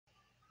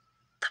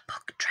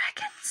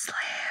Slayer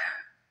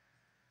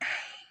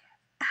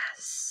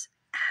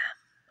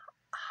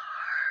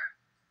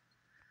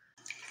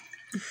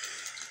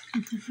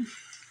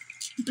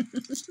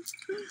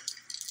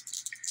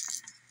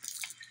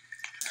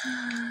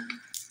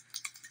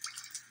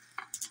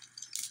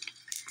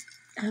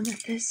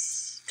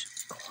Amethyst,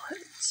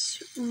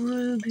 quartz,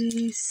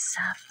 rubies,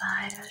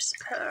 sapphires,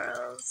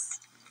 pearls,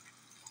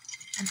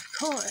 and of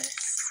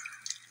course,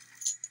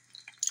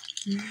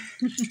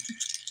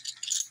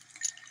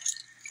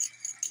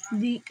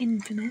 the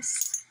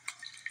infamous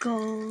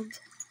gold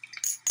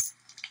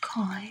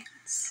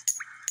coins.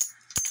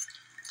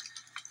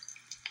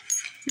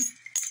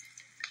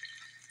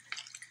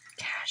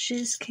 Cash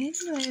is king,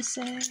 they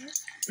say.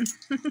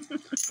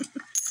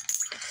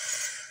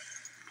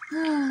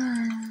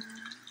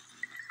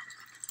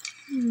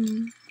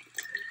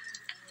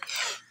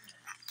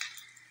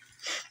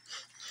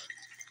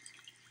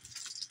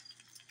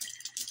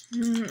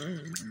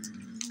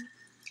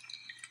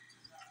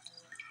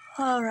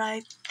 All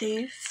right,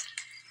 thief.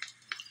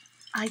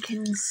 I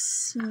can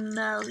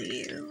smell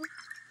you.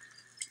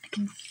 I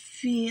can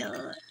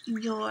feel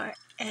your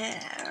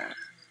air.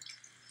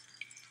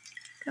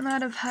 Come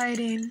out of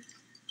hiding.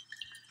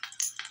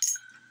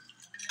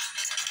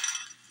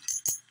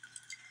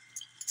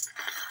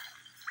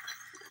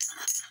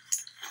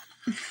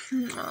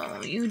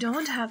 No, you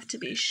don't have to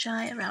be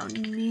shy around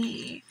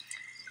me.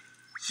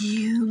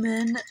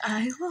 Human,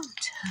 I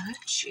won't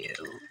hurt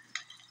you.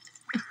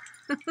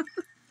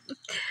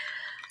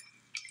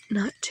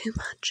 Not too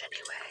much,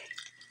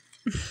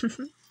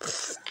 anyway.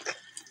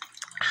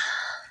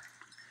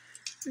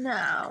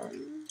 Now,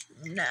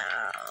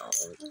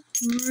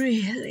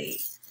 really?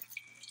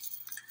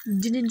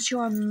 Didn't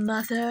your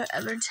mother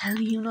ever tell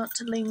you not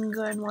to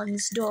linger in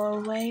one's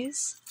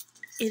doorways?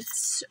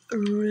 It's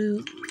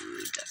rude.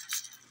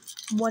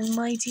 One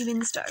might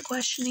even start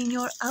questioning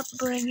your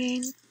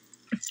upbringing.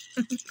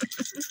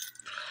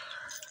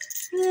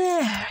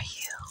 There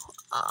you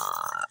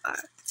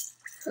are,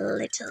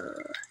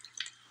 little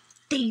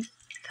thief.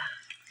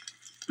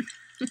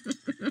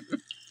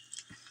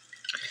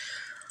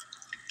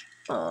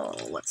 Oh,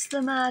 what's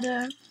the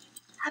matter?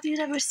 Have you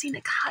never seen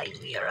a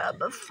chimera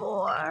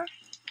before?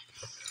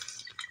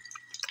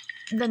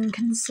 Then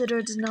consider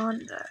it an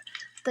honor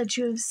that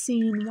you have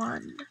seen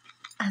one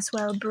as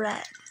well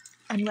bred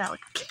and well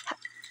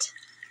kept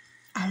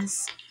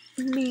as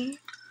me.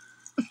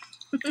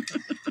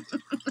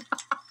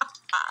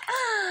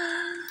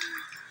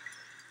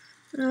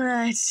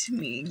 Let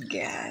me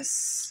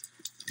guess,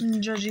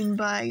 judging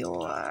by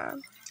your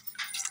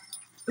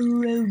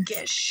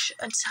roguish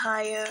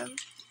attire,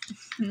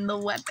 the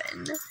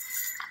weapon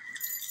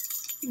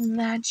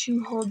that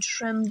you hold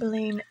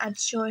trembling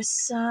at your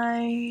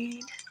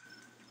side,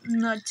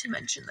 not to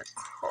mention the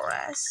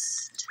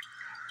crest,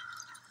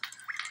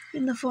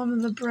 in the form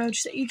of a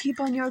brooch that you keep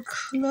on your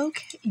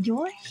cloak,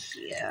 you're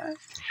here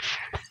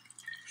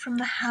from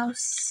the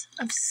House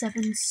of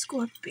 7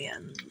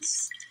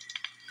 Scorpions.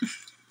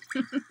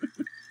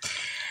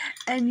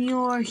 And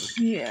you're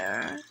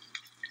here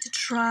to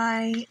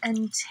try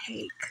and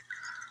take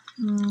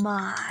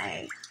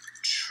my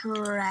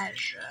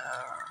treasure.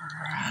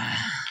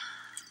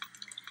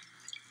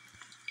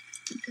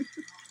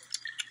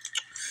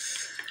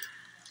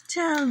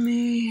 Tell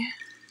me,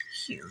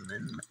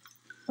 human,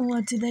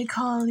 what do they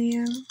call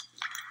you?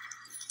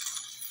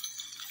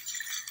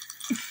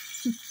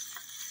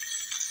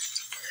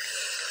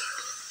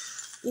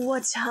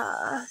 What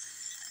a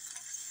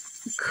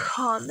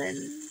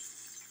common,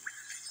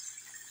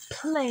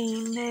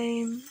 plain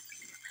name,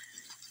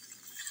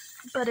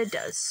 but it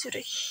does suit a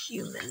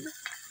human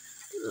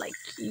like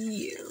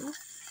you.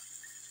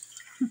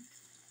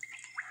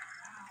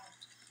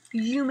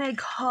 You may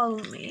call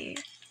me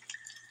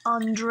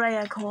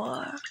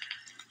Andreakore,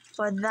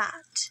 for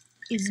that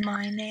is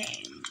my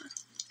name.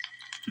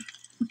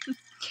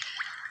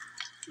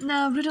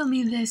 Now riddle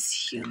me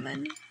this,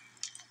 human.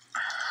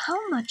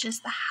 How much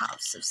is the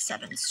House of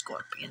 7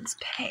 Scorpions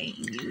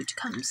paying you to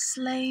come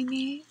slay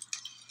me?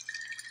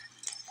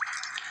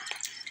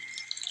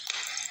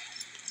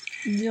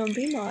 Don't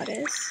be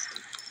modest.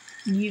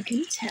 You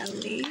can tell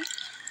me.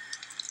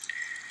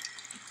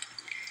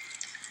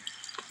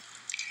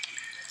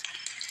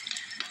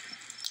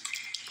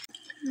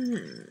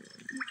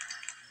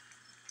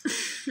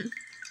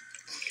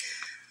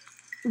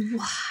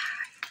 Why,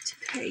 to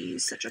pay you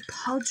such a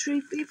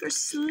paltry fee for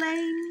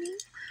slaying me?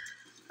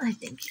 I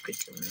think you could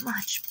do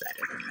much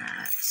better than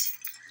that.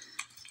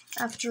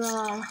 After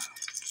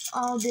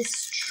all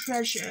this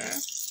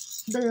treasure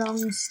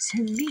belongs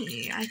to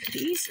me. I could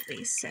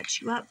easily set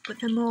you up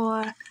with a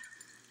more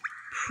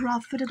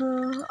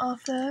profitable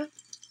offer,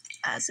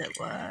 as it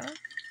were.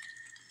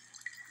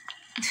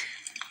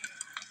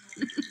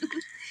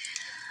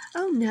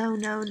 Oh, no,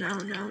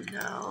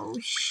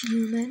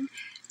 human.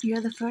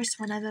 You're the first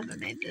one I've ever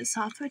made this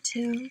offer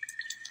to.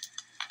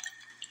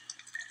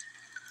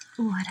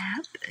 What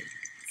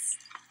happens?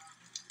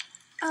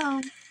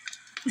 Oh.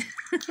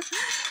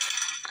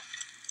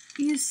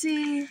 You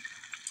see,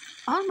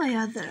 all my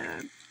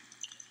other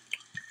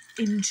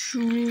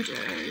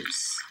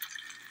intruders.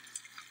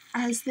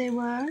 As they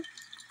were,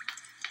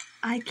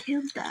 I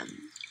killed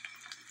them.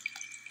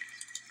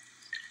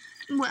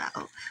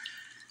 Well,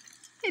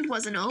 it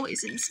wasn't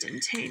always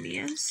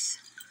instantaneous.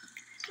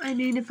 I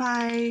mean, if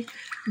I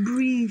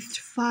breathed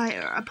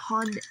fire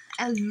upon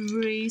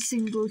every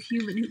single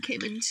human who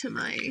came into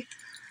my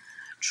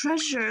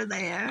treasure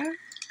lair,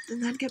 then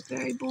that'd get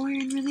very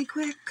boring really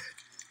quick.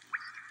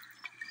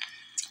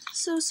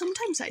 So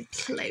sometimes I'd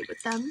play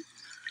with them.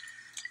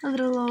 A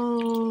little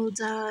old,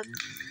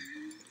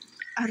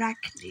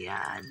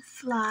 arachnia and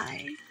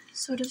fly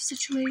sort of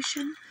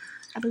situation.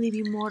 I believe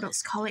you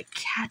mortals call it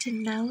cat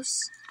and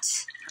mouse.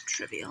 Not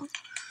trivial.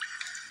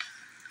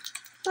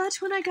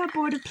 But when I got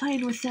bored of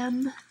playing with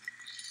them,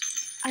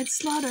 I'd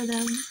slaughter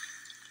them.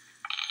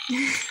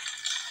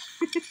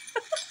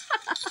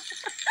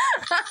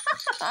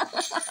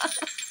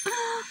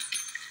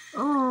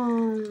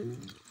 Oh,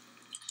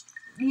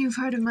 you've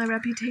heard of my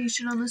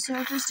reputation on the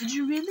surface. Did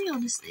you really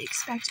honestly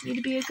expect me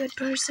to be a good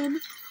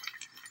person?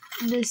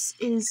 This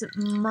is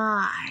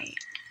my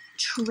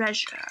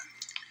treasure.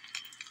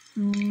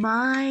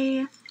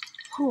 My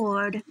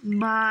hoard,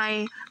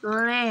 my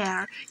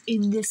lair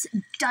in this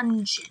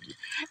dungeon,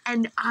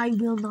 and I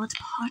will not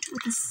part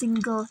with a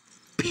single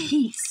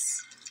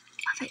piece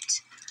of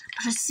it.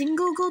 Not a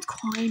single gold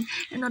coin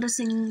and not a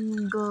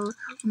single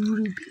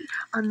ruby,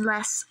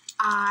 unless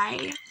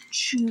I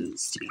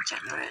choose to be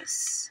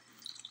generous.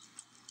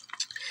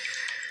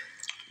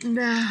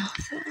 Now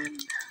then,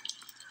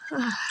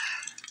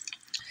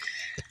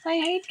 I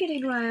hate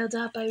getting riled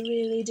up, I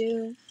really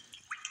do,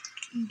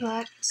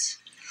 but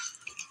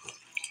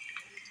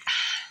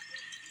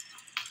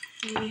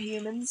you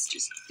humans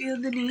just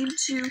feel the need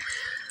to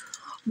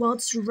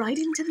waltz right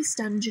into this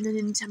dungeon and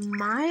into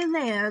my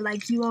lair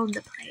like you own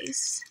the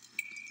place,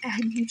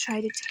 and you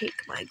try to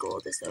take my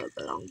gold as though it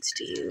belongs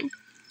to you.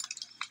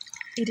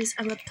 It is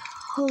a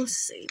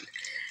repulsing,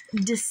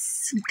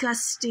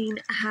 disgusting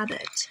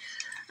habit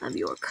of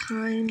your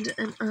kind,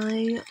 and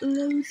I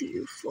loathe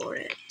you for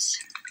it.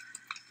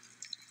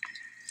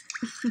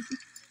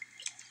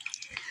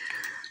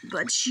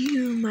 But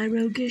you, my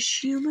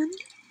roguish human,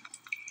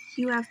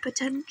 you have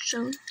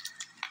potential.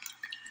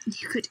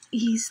 You could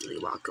easily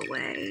walk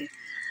away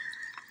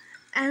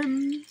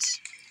and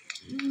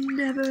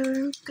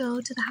never go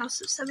to the House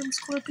of Seven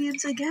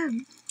Scorpions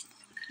again.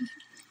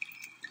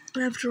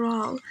 After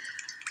all,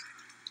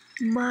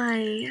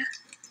 my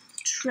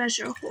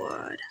treasure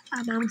hoard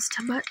amounts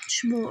to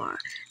much more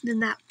than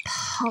that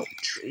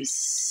paltry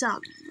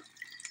sum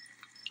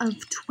of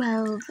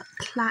 12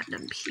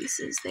 platinum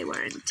pieces they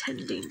were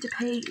intending to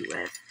pay you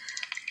with,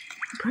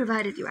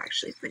 provided you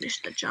actually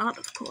finish the job,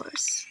 of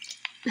course.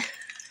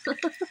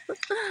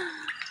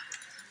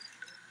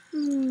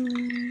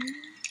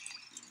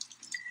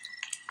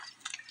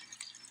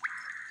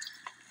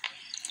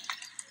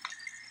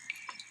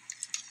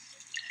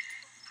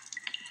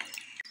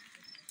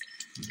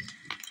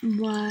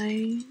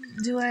 Why,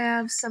 do I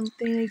have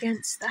something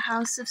against the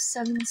House of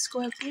Seven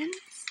Scorpions?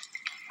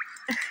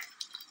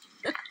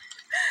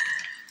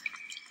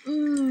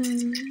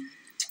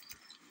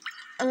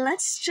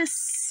 Let's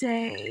just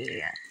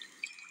say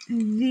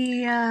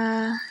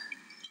the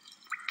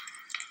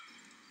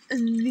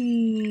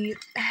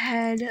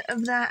head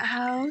of that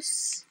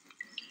house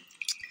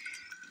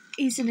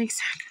isn't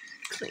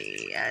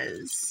exactly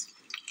as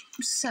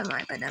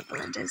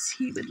semi-benevolent as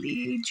he would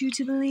lead you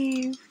to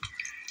believe.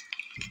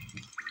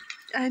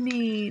 I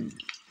mean,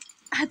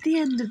 at the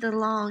end of the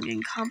long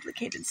and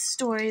complicated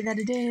story that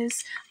it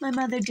is, my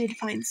mother did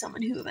find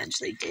someone who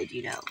eventually did,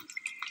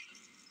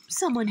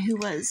 someone who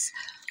was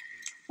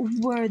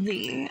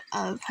worthy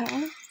of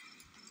her.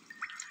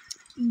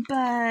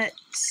 But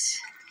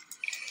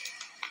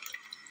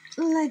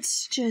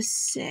let's just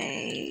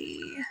say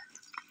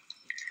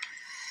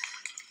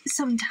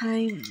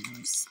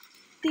sometimes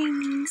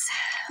things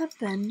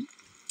happen.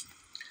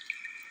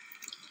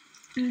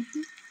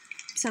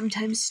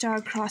 Sometimes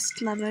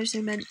star-crossed lovers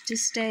are meant to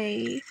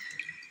stay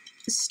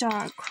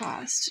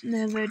star-crossed,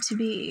 never to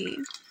be,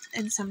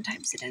 and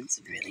sometimes it ends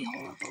in really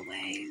horrible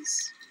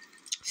ways.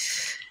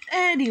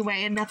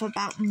 Anyway, enough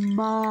about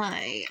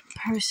my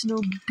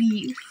personal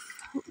beef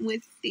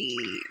with the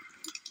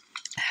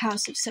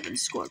House of Seven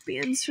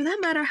Scorpions. For that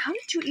matter, how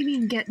did you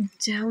even get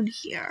down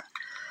here?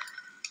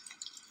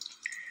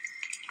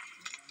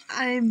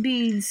 I'm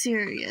being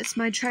serious.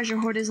 My treasure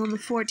hoard is on the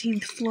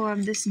 14th floor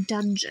of this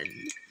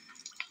dungeon.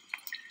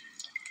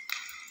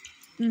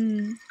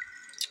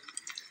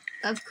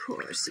 Of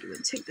course, you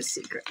would take the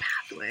secret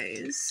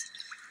pathways.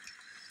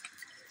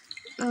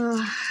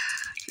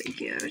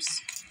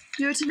 Figures.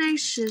 You're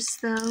tenacious,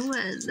 though,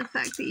 and the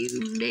fact that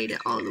you made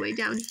it all the way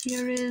down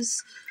here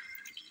is,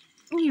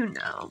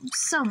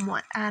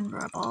 somewhat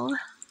admirable.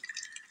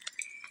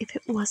 If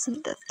it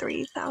wasn't the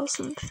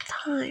 3,000th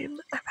time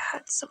I've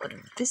had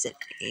someone visit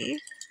me.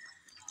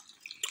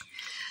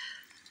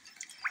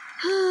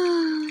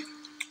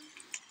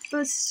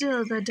 But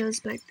still, that does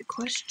beg the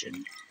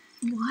question.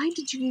 Why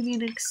did you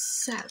even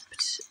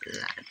accept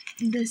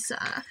this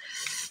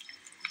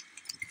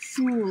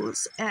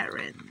fool's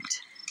errand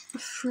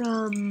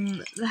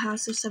from the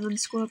House of Seven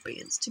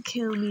Scorpions to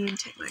kill me and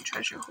take my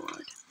treasure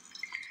hoard.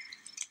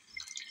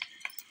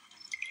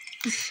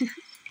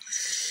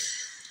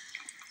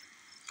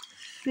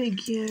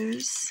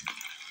 Figures.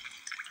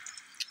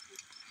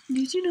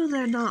 Did you know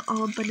they're not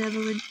all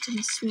benevolent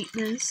in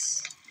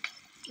sweetness?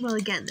 Well,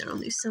 again, they're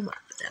only somewhat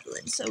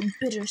benevolent, so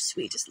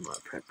bittersweet is the more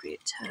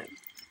appropriate term.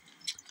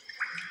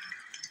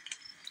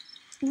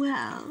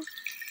 Well,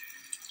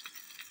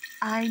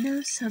 I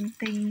know some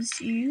things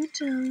you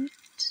don't.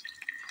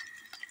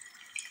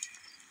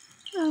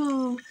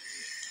 Oh,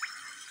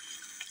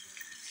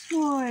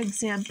 for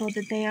example,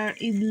 that they are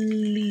in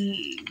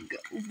league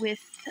with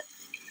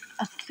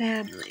a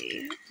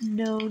family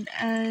known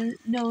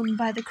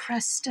by the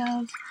crest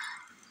of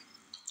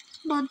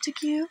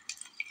Montague.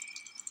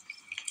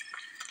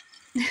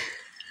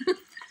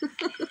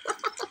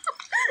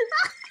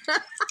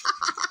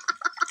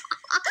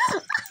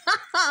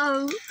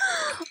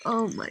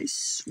 Oh, my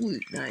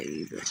sweet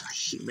naive little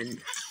human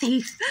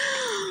thief.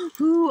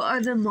 Who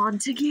are the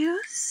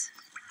Montagues?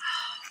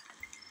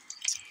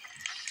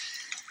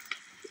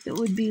 It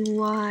would be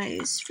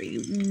wise for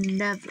you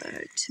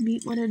never to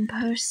meet one in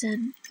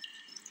person.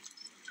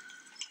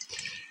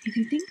 If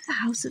you think the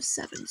House of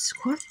Seven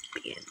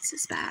Scorpions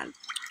is bad,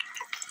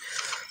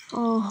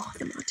 oh,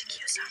 the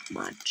Montagues are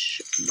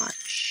much,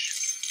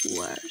 much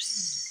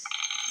worse.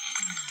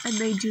 And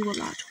they do a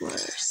lot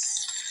worse.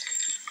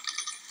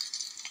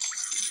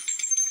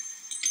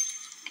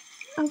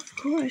 Of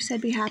course,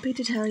 I'd be happy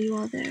to tell you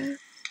all their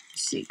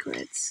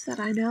secrets that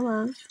I know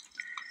of.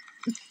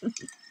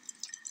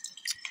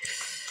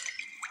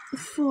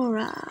 For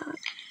a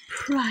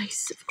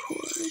price, of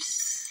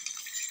course.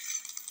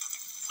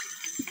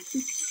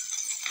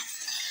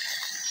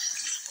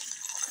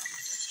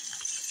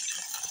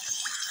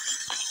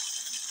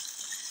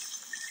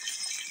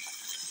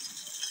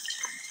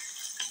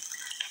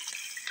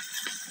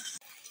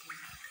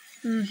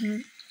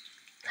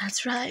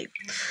 That's right.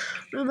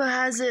 Rumor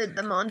has it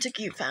the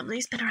Montague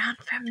family's been around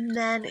for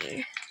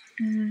many,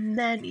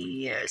 many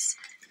years.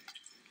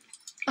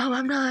 Oh,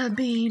 I'm not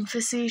being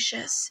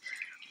facetious.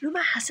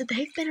 Rumor has it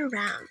they've been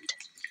around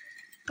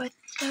for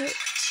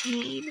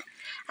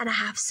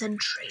 13.5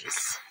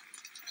 centuries.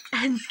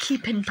 And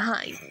keep in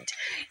mind,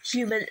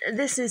 human,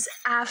 this is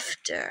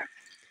after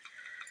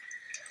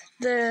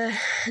the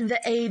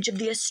age of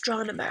the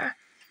astronomer,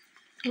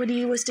 when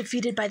he was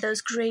defeated by those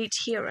great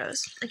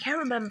heroes. I can't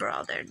remember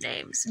all their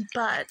names,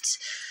 but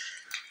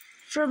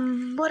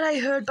from what I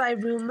heard by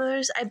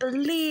rumors, I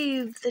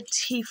believe the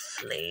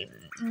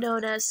tiefling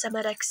known as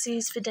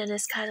Samarexes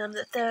Fidenis Kailam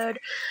III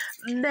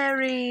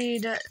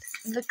married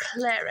the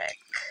cleric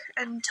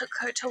and took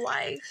her to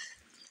wife.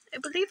 I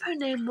believe her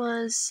name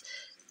was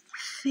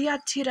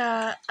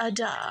Theatira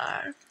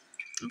Adar.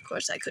 Of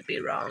course, I could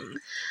be wrong.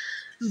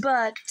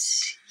 But,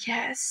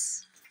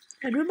 yes.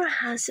 And rumor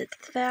has it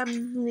the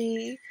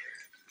family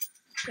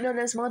known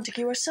as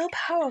Montague were so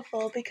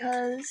powerful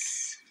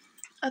because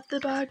of the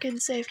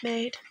bargains they've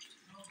made.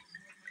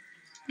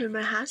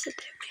 Rumor has it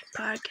they've made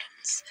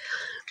bargains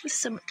with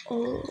some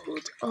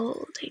old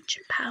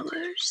ancient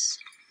powers.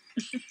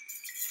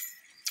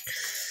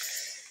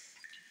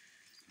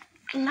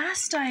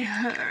 Last I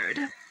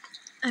heard,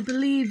 I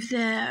believe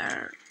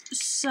their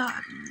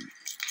son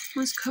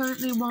was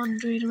currently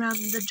wandering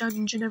around the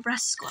dungeon of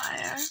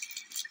Resquire.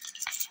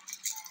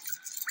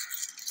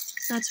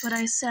 That's what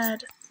I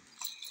said.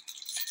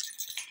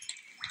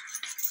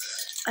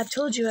 I've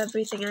told you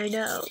everything I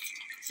know,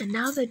 and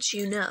now that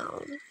you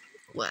know,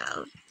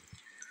 well,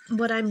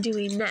 what I'm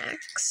doing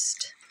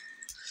next,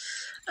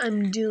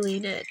 I'm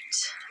doing it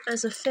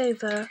as a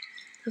favor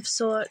of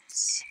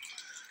sorts.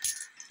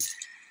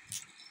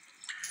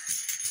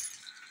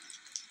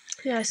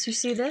 Yes, you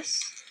see this?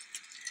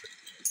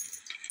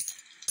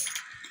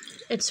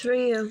 It's for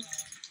you.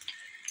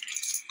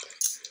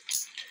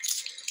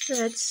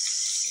 Let's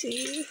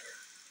see.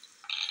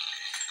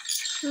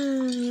 2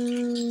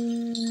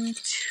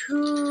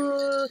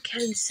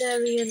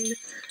 Cancerian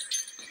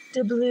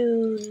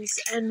doubloons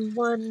and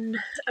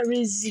 1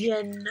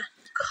 Arisian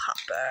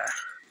copper.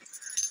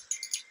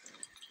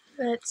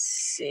 Let's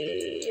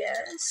see,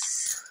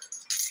 yes.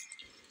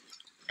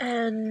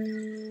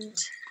 And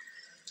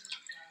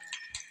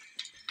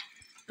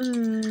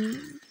a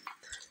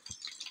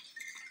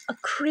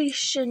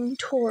Cretan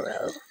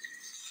Toro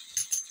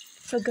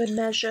for good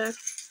measure.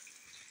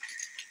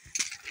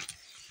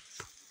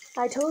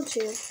 I told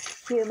you,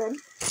 human.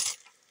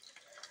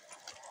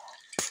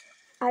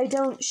 I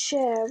don't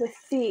share with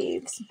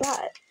thieves,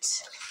 but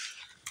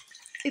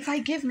if I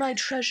give my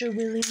treasure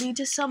willingly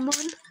to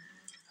someone,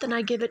 then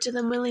I give it to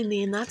them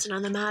willingly, and that's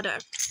another matter.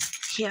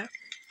 Here.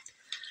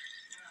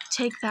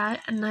 Take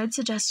that, and I'd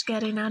suggest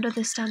getting out of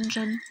this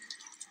dungeon.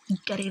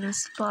 Getting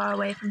as far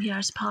away from here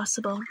as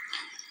possible.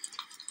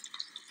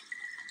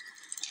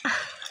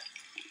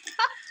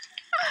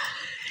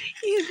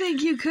 You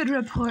think you could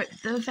report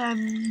the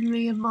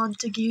family of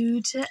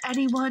Montague to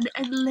anyone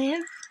and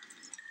live?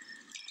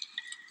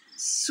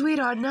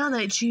 Sweetheart, now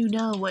that you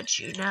know what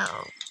you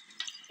know,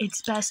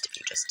 it's best if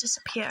you just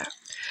disappear.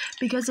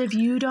 Because if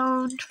you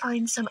don't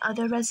find some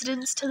other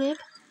residence to live,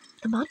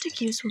 the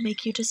Montagues will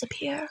make you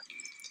disappear.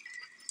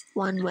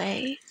 One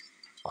way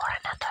or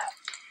another.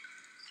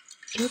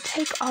 You'll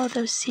take all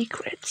those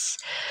secrets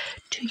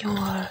to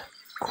your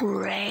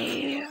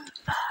grave.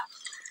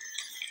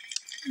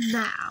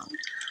 Now,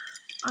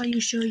 are you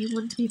sure you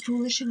want to be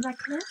foolish and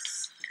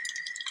reckless?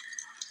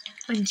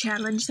 And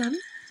challenge them?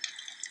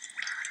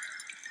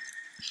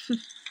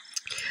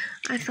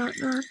 I thought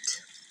not.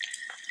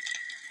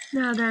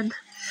 Now then,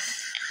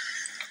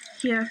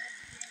 here.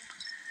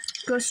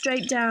 Go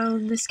straight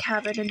down this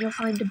cavern and you'll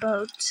find a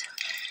boat.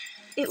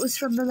 It was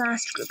from the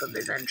last group of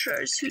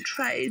adventurers who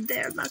tried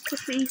their luck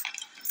with me.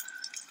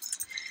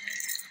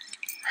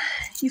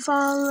 You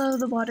follow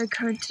the water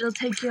current, it'll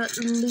take you at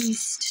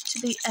least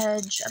to the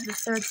edge of the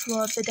 3rd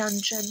floor of the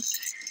dungeon.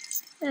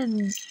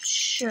 And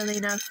surely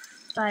enough,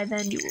 by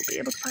then you will be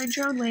able to find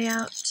your own way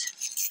out.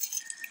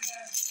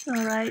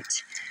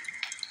 Alright.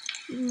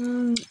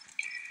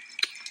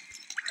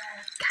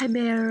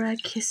 Chimera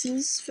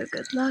kisses for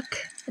good luck,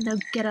 and now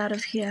get out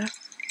of here.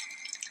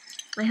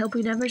 I hope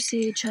we never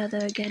see each other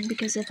again,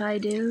 because if I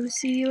do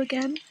see you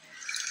again,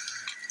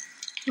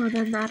 well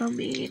then that'll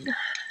mean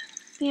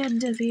the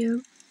end of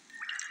you.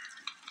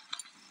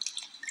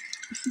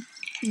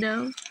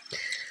 No,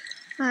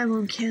 I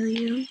won't kill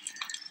you.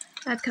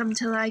 I've come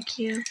to like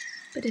you,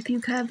 but if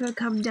you ever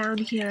come down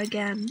here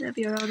again of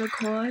your own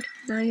accord,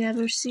 and I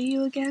ever see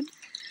you again,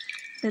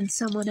 then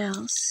someone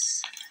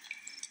else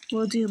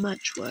will do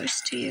much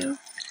worse to you.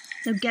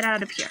 Now get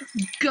out of here.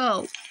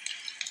 Go!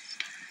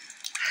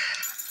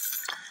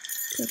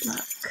 Good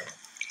luck,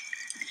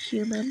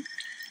 human.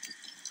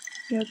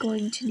 You're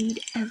going to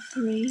need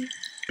every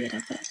bit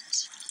of it.